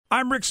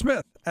I'm Rick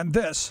Smith, and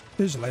this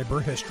is Labor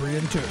History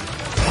in 2.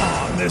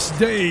 On this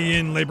day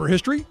in labor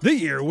history, the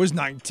year was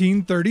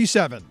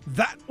 1937.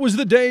 That was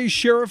the day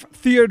Sheriff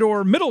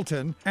Theodore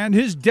Middleton and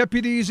his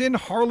deputies in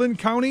Harlan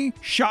County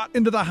shot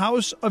into the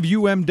house of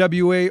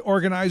UMWA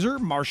organizer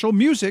Marshall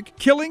Music,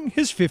 killing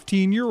his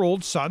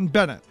 15-year-old son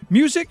Bennett.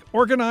 Music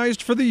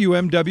organized for the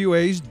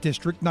UMWA's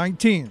District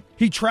 19.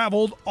 He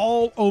traveled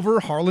all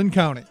over Harlan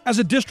County. As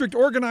a district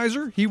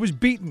organizer, he was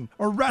beaten,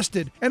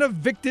 arrested, and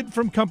evicted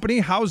from company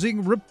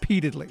housing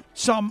repeatedly.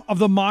 Some of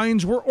the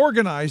mines were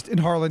organized in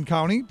Harlan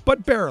County,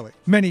 but barely.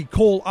 Many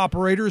coal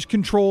operators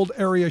controlled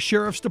area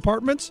sheriff's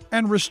departments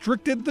and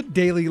restricted the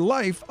daily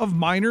life of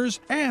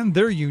miners and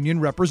their union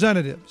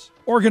representatives.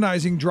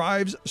 Organizing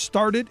drives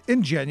started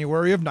in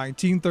January of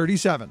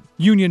 1937.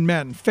 Union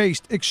men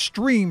faced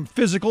extreme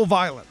physical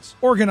violence.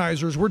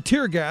 Organizers were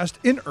tear gassed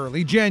in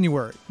early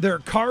January. Their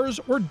cars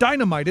were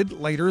dynamited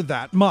later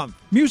that month.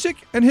 Music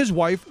and his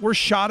wife were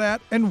shot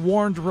at and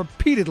warned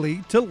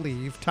repeatedly to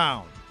leave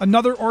town.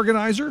 Another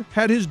organizer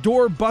had his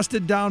door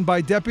busted down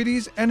by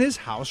deputies and his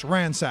house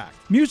ransacked.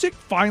 Music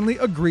finally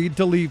agreed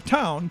to leave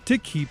town to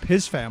keep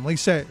his family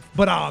safe.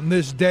 But on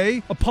this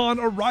day, upon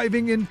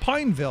arriving in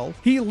Pineville,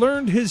 he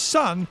learned his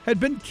son had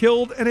been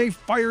killed in a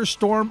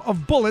firestorm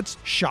of bullets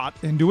shot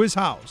into his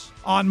house.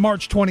 On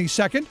March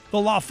 22nd,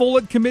 the La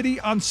Follette Committee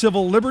on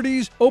Civil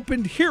Liberties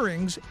opened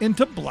hearings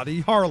into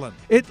Bloody Harlan.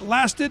 It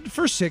lasted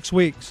for 6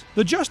 weeks.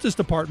 The Justice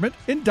Department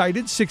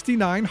indicted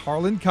 69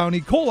 Harlan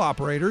County coal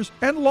operators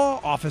and law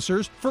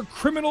officers for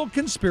criminal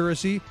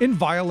conspiracy in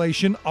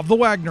violation of the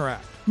Wagner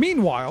Act.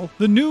 Meanwhile,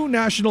 the new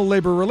National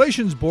Labor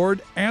Relations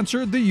Board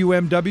answered the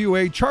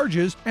UMWA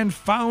charges and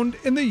found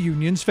in the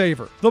union's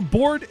favor. The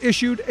board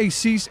issued a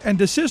cease and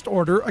desist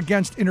order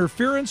against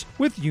interference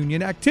with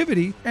union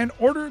activity and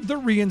ordered the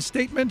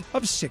reinstatement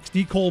of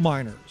 60 coal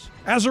miners.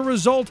 As a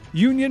result,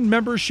 union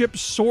membership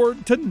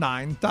soared to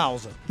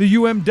 9,000. The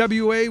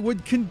UMWA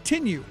would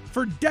continue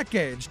for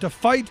decades to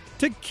fight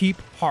to keep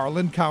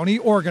Harlan County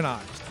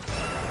organized.